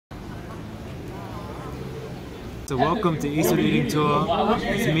So welcome to Eastwood Eating Tour.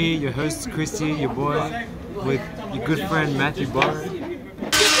 It's me, your host Christy, your boy, with your good friend Matthew Butler.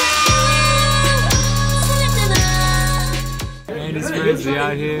 And his friends, we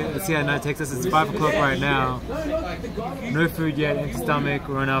out here. Let's see how night takes us. It's 5 o'clock right now. No food yet, empty stomach.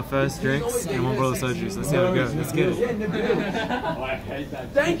 We're on our first drinks and 1 bottle of soju. So let's see how it goes. Let's get it.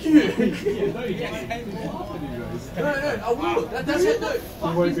 Thank you! No, I will. That's it, no. He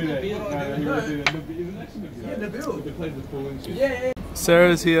won't be there. He won't be there.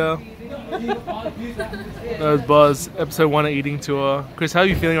 Sarah's here. That was Buzz, episode 1 of Eating Tour. Chris, how are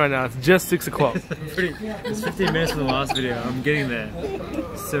you feeling right now? It's just 6 o'clock. It's 15 minutes from the last video. I'm getting there.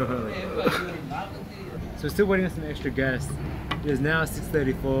 It's so early. So we're still waiting on some extra guests. It is now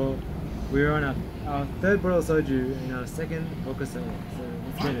 6:34. We're on our 3rd bottle of soju and our 2nd vodka soda. So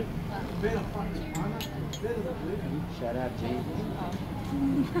let's get it. Shout out, G.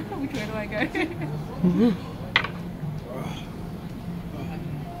 Which way do I go?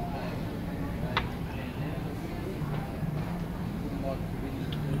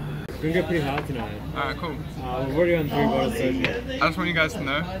 It's gonna get pretty hard tonight. Alright, cool. We're already on 3 bottles of soju. I just want you guys to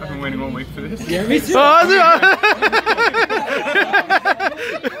know, I've been waiting 1 week for this. Yeah, me too.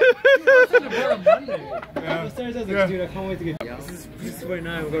 Dude, I can't wait to get. This is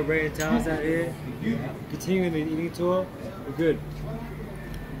 49. We've got Ray and Towers out here. Continuing the eating tour. We're good.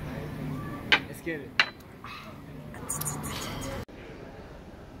 Let's get it.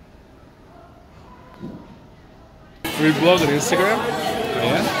 We vlog on Instagram.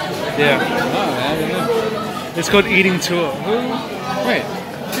 Yeah? Yeah. Oh, I don't know. It's called Eating Tour. Wait,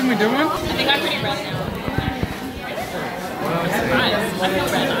 didn't we do one? I think I'm pretty red now. Nice.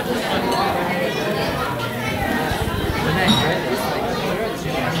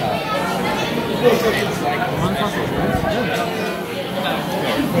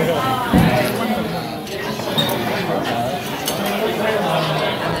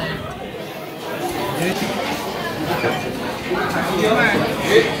 I feel red.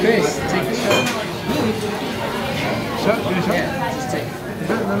 Chris, take the shot. Shot? Get a shot? Yeah, just take it.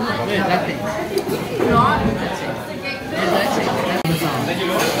 No, that thing.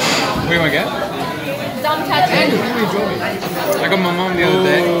 What do you want to get? Dumb tattoo. I got my mom the other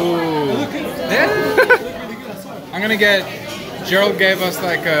day. Yeah? I'm gonna get, Gerald gave us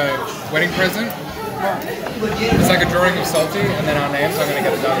like a wedding present. It's like a drawing of Salty and then our names, so I'm gonna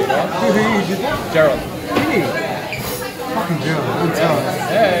get it done as well. Gerald. Hey. Fucking Gerald, good tell.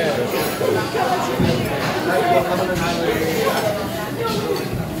 Yeah.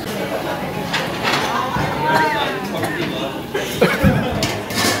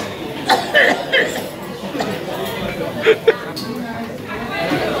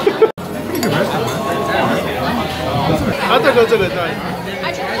 I thought it was a good time.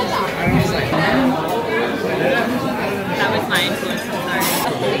 I tried that. That was my influence, I'm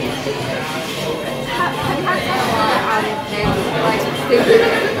sorry.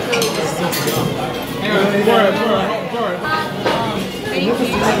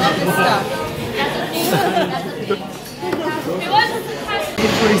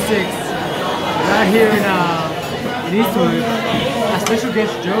 It's 46. We're out here in Eastwood. Our special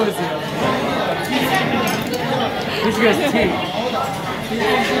guest Joe is here. Special guest T.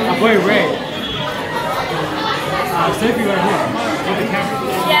 Our boy Ray. Sophie right here with the camera.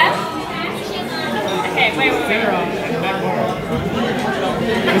 Yeah? Okay, wait. Sarah and Matt Moore.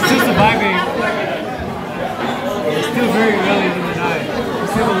 We're still surviving. It's still very early in the night. We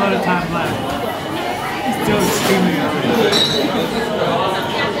still have a lot of time left. It's still extremely early.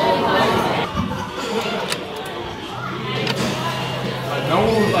 No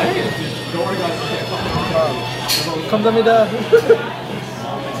one was like, don't worry guys. 감사합니다.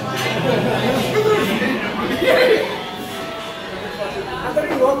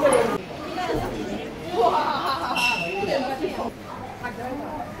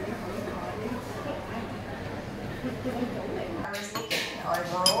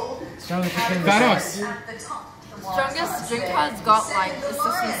 Thanos. Strongest drink has got like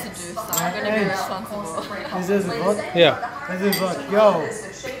assistance to do, so I'm gonna be responsible. This is a book? Yeah. This is a book. Yo,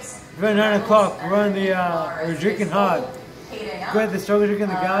 we're at 9 o'clock. We're on the, we're drinking hard. We're at the strongest drink in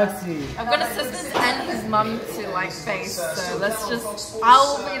the galaxy. I've got assistance and his mum to like face, so let's just,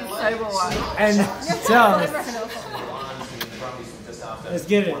 I'll be the sober one. And tell us. Let's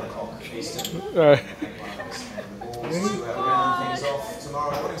get it. Alright.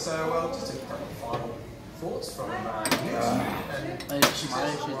 Tomorrow morning, so just a couple of final thoughts from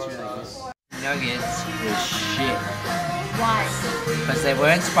Nuggets were shit. Why? Because they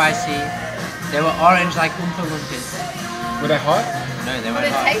weren't spicy. They were orange like Oompa Loompas. Were they hot? No, they Were weren't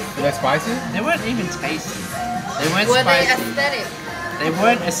they hot. tasty? Were they spicy? They weren't even tasty. They weren't Were they spicy. aesthetic? They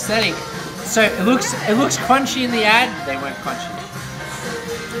weren't aesthetic. So it looks crunchy in the ad. They weren't crunchy.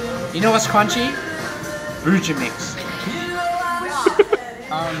 You know what's crunchy? Buja mix.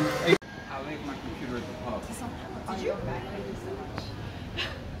 I leave my computer at the pub. Did you?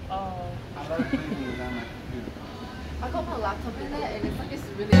 I love cleaning without my computer. I got my laptop in there and it's like it's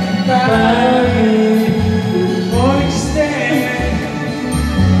really.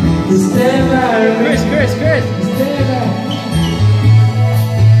 Chris.